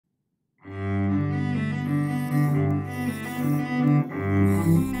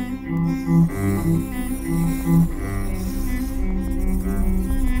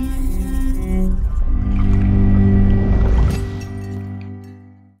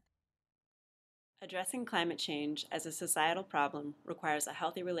Addressing climate change as a societal problem requires a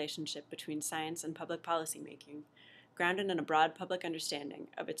healthy relationship between science and public policymaking, grounded in a broad public understanding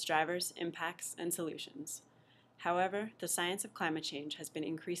of its drivers, impacts, and solutions. However, the science of climate change has been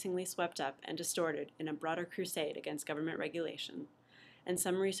increasingly swept up and distorted in a broader crusade against government regulation, and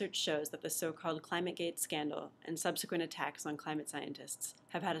some research shows that the so-called Climategate scandal and subsequent attacks on climate scientists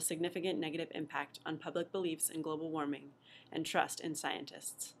have had a significant negative impact on public beliefs in global warming and trust in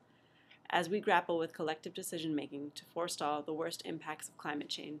scientists. As we grapple with collective decision-making to forestall the worst impacts of climate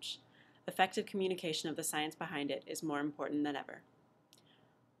change, effective communication of the science behind it is more important than ever.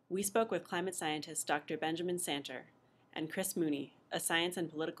 We spoke with climate scientist Dr. Benjamin Santer and Chris Mooney, a science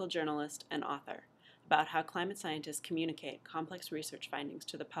and political journalist and author, about how climate scientists communicate complex research findings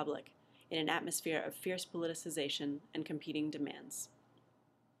to the public in an atmosphere of fierce politicization and competing demands.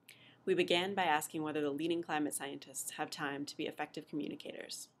 We began by asking whether the leading climate scientists have time to be effective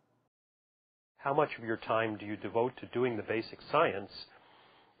communicators. How much of your time do you devote to doing the basic science,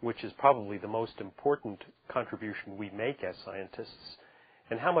 which is probably the most important contribution we make as scientists,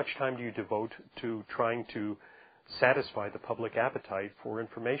 and how much time do you devote to trying to satisfy the public appetite for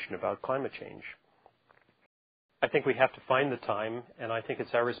information about climate change? I think we have to find the time, and I think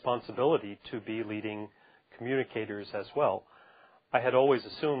it's our responsibility to be leading communicators as well. I had always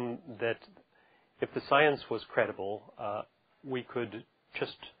assumed that if the science was credible, we could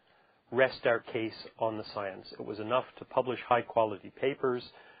just rest our case on the science. It was enough to publish high-quality papers,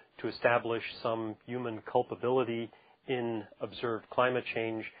 to establish some human culpability in observed climate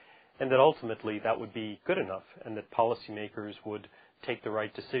change, and that ultimately that would be good enough, and that policymakers would take the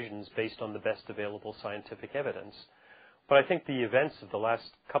right decisions based on the best available scientific evidence. But I think the events of the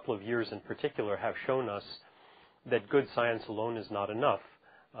last couple of years in particular have shown us that good science alone is not enough.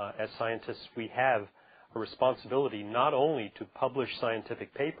 As scientists, we have a responsibility not only to publish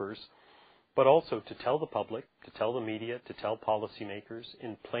scientific papers, but also to tell the public, to tell the media, to tell policymakers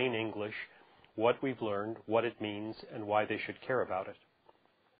in plain English what we've learned, what it means, and why they should care about it.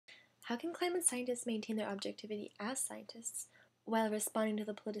 How can climate scientists maintain their objectivity as scientists while responding to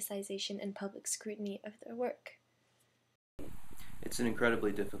the politicization and public scrutiny of their work? It's an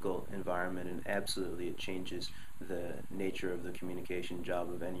incredibly difficult environment, and absolutely it changes the nature of the communication job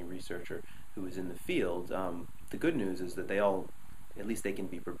of any researcher who is in the field. The good news is that they all, at least they can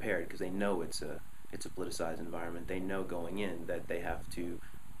be prepared, because they know it's a politicized environment. They know going in that they have to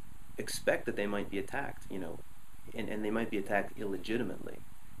expect that they might be attacked, and they might be attacked illegitimately.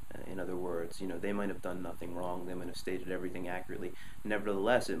 In other words, they might have done nothing wrong. They might have stated everything accurately.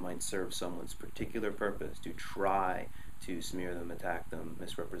 Nevertheless, it might serve someone's particular purpose to try to smear them, attack them,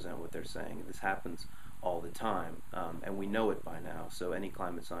 misrepresent what they're saying. This happens all the time, and we know it by now. So any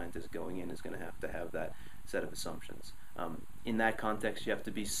climate scientist going in is going to have that set of assumptions. In that context, you have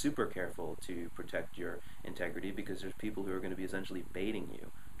to be super careful to protect your integrity, because there's people who are going to be essentially baiting you,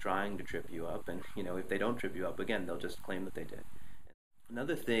 trying to trip you up, and if they don't trip you up, again, they'll just claim that they did.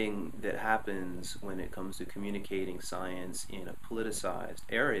 Another thing that happens when it comes to communicating science in a politicized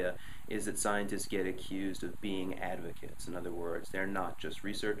area is that scientists get accused of being advocates. In other words, they're not just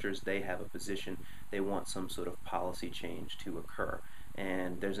researchers, they have a position, they want some sort of policy change to occur.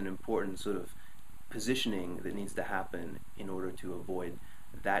 And there's an important sort of positioning that needs to happen in order to avoid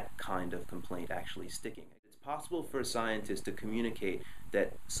that kind of complaint actually sticking. It's possible for a scientist to communicate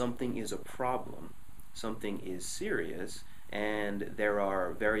that something is a problem, something is serious, and there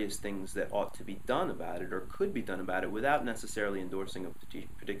are various things that ought to be done about it or could be done about it without necessarily endorsing a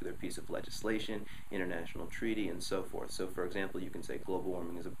particular piece of legislation, international treaty, and so forth. So, for example, you can say global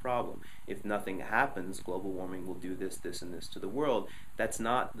warming is a problem. If nothing happens, global warming will do this, this, and this to the world. That's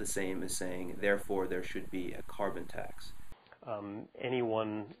not the same as saying, therefore, there should be a carbon tax.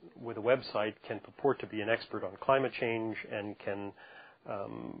 Anyone with a website can purport to be an expert on climate change and can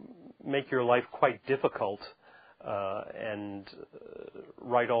make your life quite difficult and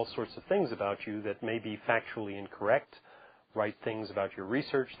write all sorts of things about you that may be factually incorrect, write things about your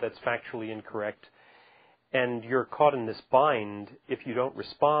research that's factually incorrect, and you're caught in this bind if you don't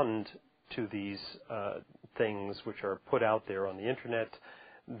respond to these things which are put out there on the internet.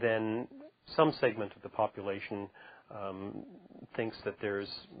 Then some segment of the population thinks that there's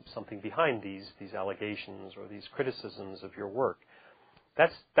something behind these allegations or these criticisms of your work.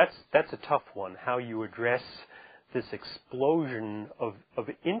 That's a tough one, how you address this explosion of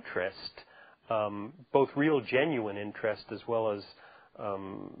interest, both real genuine interest as well as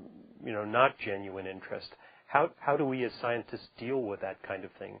not genuine interest. How do we as scientists deal with that kind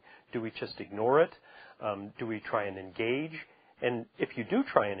of thing? Do we just ignore it? Do we try and engage? And if you do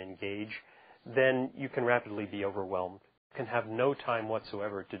try and engage, then you can rapidly be overwhelmed. You can have no time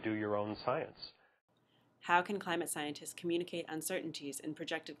whatsoever to do your own science. How can climate scientists communicate uncertainties in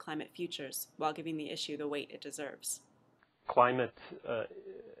projected climate futures while giving the issue the weight it deserves? Climate,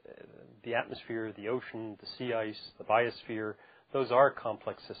 the atmosphere, the ocean, the sea ice, the biosphere, those are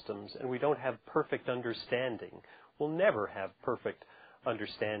complex systems, and we don't have perfect understanding. We'll never have perfect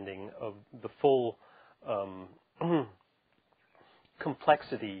understanding of the full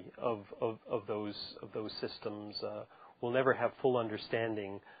complexity of those systems. We'll never have full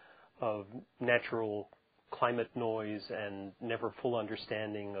understanding of natural climate noise, and never full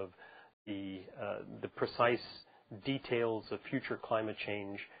understanding of the precise details of future climate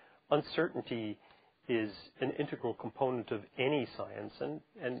change. Uncertainty is an integral component of any science,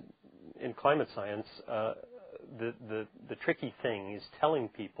 and in climate science, the tricky thing is telling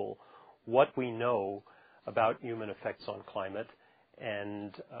people what we know about human effects on climate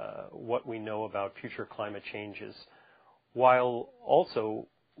and what we know about future climate changes, while also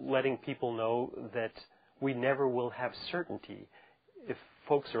letting people know that we never will have certainty. If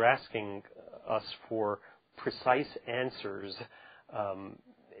folks are asking us for precise answers,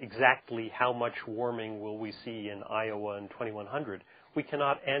 exactly how much warming will we see in Iowa in 2100, we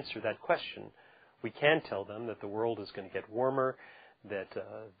cannot answer that question. We can tell them that the world is going to get warmer, that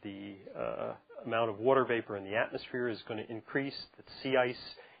the amount of water vapor in the atmosphere is going to increase, that sea ice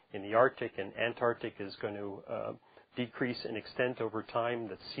in the Arctic and Antarctic is going to decrease in extent over time,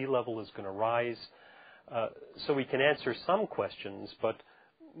 that sea level is going to rise. So we can answer some questions, but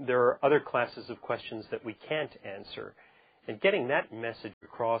there are other classes of questions that we can't answer. And getting that message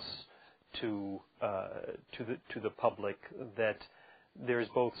across to the public that there's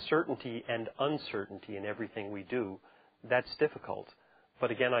both certainty and uncertainty in everything we do, that's difficult.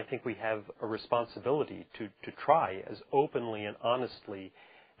 But again, I think we have a responsibility to try as openly and honestly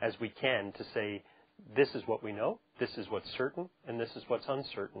as we can to say, this is what we know, this is what's certain, and this is what's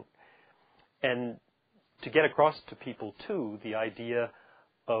uncertain. And to get across to people, too, the idea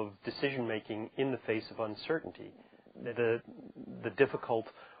of decision-making in the face of uncertainty. The difficult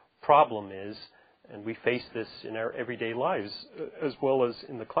problem is, and we face this in our everyday lives as well as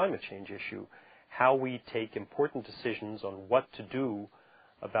in the climate change issue, how we take important decisions on what to do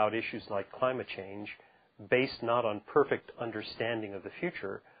about issues like climate change based not on perfect understanding of the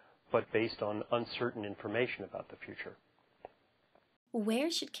future, but based on uncertain information about the future.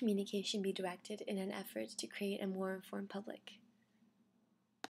 Where should communication be directed in an effort to create a more informed public?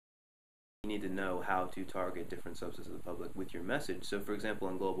 You need to know how to target different subsets of the public with your message. So, for example,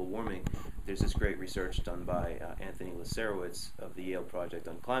 on global warming, there's this great research done by Anthony Leserowitz of the Yale Project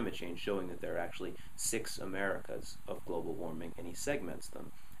on Climate Change showing that there are actually 6 Americas of global warming, and he segments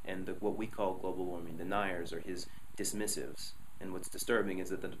them. And what we call global warming deniers are his dismissives. And what's disturbing is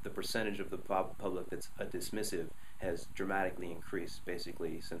that the percentage of the public that's a dismissive has dramatically increased,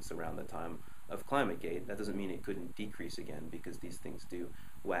 basically, since around the time of Climategate. That doesn't mean it couldn't decrease again, because these things do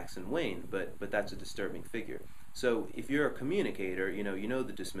wax and wane, but that's a disturbing figure. So if you're a communicator, you know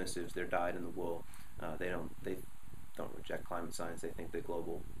the dismissives, they're dyed in the wool. They don't reject climate science. They think that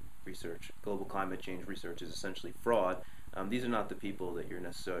global climate change research is essentially fraud. These are not the people that you're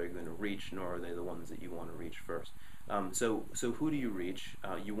necessarily going to reach, nor are they the ones that you want to reach first. So who do you reach?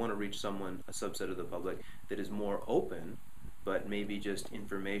 You want to reach someone, a subset of the public, that is more open, but maybe just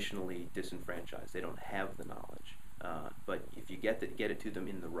informationally disenfranchised. They don't have the knowledge. But if you get it to them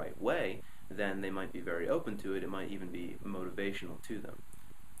in the right way, then they might be very open to it. It might even be motivational to them.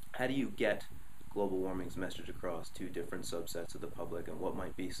 How do you get global warming's message across to different subsets of the public, and what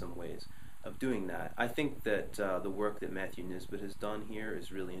might be some ways of doing that? I think that the work that Matthew Nisbet has done here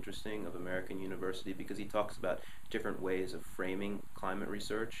is really interesting, of American University, because he talks about different ways of framing climate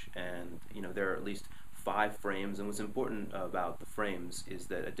research, and there are at least 5 frames, and what's important about the frames is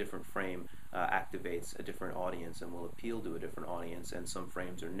that a different frame activates a different audience and will appeal to a different audience, and some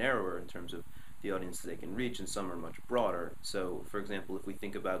frames are narrower in terms of the audience they can reach, and some are much broader. So, for example, if we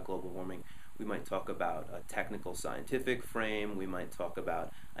think about global warming, we might talk about a technical scientific frame, we might talk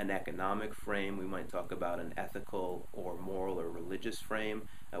about an economic frame, we might talk about an ethical or moral or religious frame,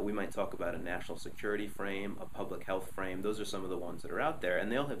 we might talk about a national security frame, a public health frame. Those are some of the ones that are out there,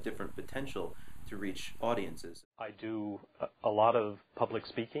 and they all have different potential to reach audiences. I do a lot of public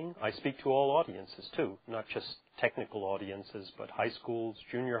speaking. I speak to all audiences too, not just technical audiences, but high schools,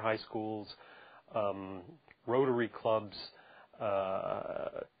 junior high schools, Rotary clubs,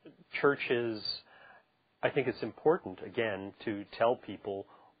 churches. I think it's important, again, to tell people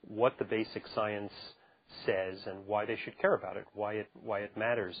what the basic science says and why they should care about it, why it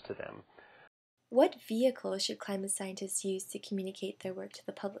matters to them. What vehicles should climate scientists use to communicate their work to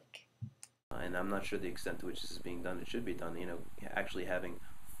the public? And I'm not sure the extent to which this is being done. It should be done, actually having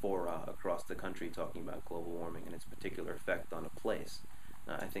fora across the country talking about global warming and its particular effect on a place.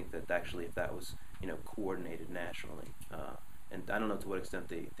 I think that actually if that was, coordinated nationally, and I don't know to what extent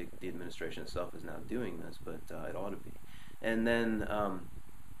the administration itself is now doing this, but it ought to be. And then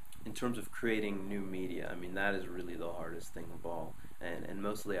in terms of creating new media, I mean, that is really the hardest thing of all. And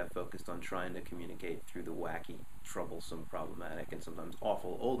mostly I focused on trying to communicate through the wacky, troublesome, problematic, and sometimes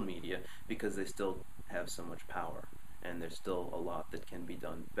awful old media because they still have so much power. And there's still a lot that can be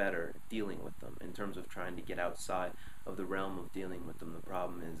done better dealing with them. In terms of trying to get outside of the realm of dealing with them, the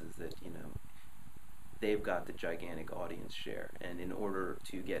problem is that, they've got the gigantic audience share. And in order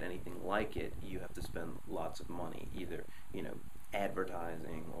to get anything like it, you have to spend lots of money, either,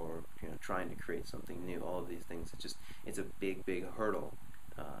 advertising or trying to create something new. All of these things, it's a big hurdle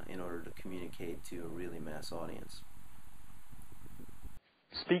in order to communicate to a really mass audience.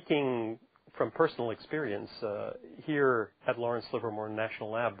 Speaking from personal experience, here at Lawrence Livermore National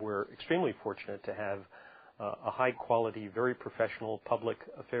Lab, we're extremely fortunate to have a high-quality, very professional public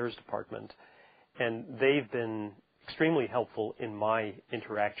affairs department, and they've been extremely helpful in my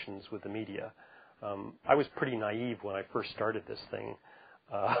interactions with the media. I was pretty naive when I first started this thing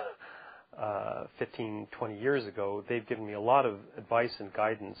 15, 20 years ago. They've given me a lot of advice and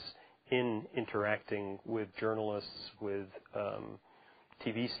guidance in interacting with journalists, with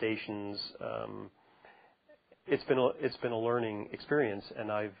TV stations. It's been a learning experience, and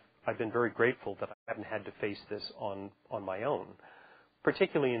I've been very grateful that I haven't had to face this on my own,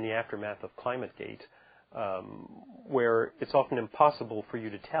 particularly in the aftermath of Climategate, where it's often impossible for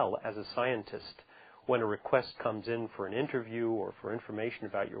you to tell as a scientist when a request comes in for an interview or for information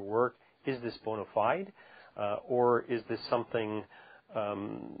about your work. Is this bona fide, or is this something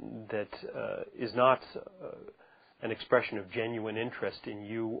that is not an expression of genuine interest in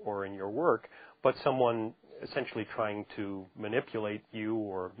you or in your work, but someone essentially trying to manipulate you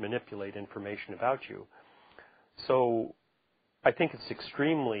or manipulate information about you? So I think it's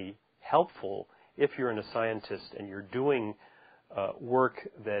extremely helpful if you're a scientist and you're doing work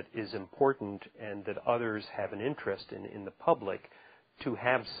that is important and that others have an interest in the public, to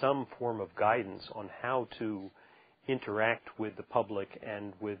have some form of guidance on how to interact with the public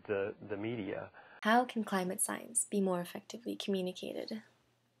and with the media. How can climate science be more effectively communicated?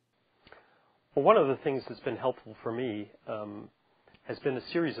 Well, one of the things that's been helpful for me has been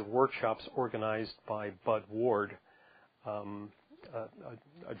a series of workshops organized by Bud Ward,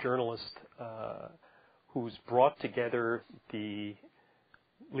 a journalist who's brought together the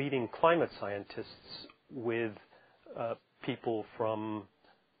leading climate scientists with people from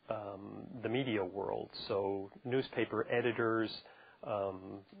the media world, so newspaper editors,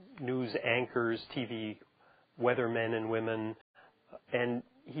 news anchors, TV weathermen and women, and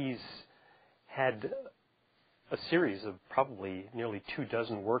he's had a series of probably nearly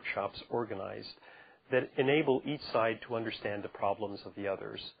 24 workshops organized that enable each side to understand the problems of the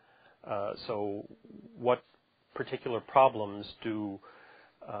others. So what particular problems do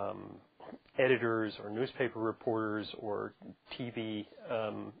editors or newspaper reporters or TV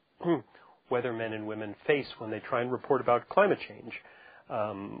weathermen and women face when they try and report about climate change?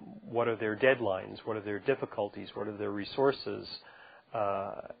 What are their deadlines? What are their difficulties? What are their resources?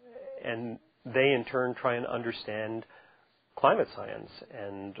 And they in turn try and understand climate science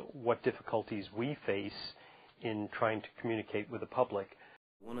and what difficulties we face in trying to communicate with the public.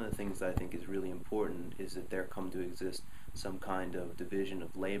 One of the things that I think is really important is that there come to exist some kind of division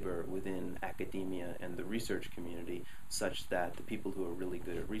of labor within academia and the research community, such that the people who are really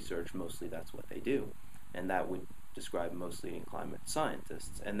good at research, mostly that's what they do. And that would describe most leading climate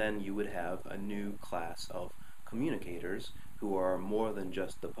scientists. And then you would have a new class of communicators who are more than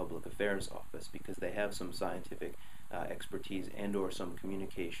just the public affairs office, because they have some scientific expertise and or some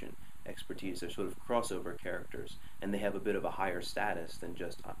communication expertise. They're sort of crossover characters, and they have a bit of a higher status than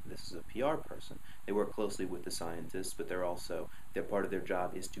just this is a PR person. They work closely with the scientists, but they're part of their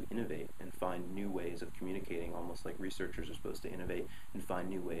job is to innovate and find new ways of communicating, almost like researchers are supposed to innovate and find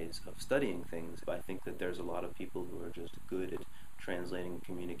new ways of studying things. But I think that there's a lot of people who are just good at translating,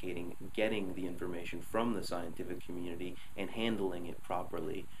 communicating, getting the information from the scientific community and handling it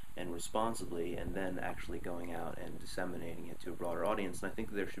properly and responsibly, and then actually going out and disseminating it to a broader audience. And I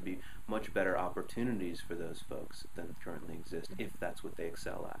think there should be much better opportunities for those folks than currently exist if that's what they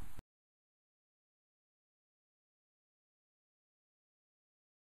excel at.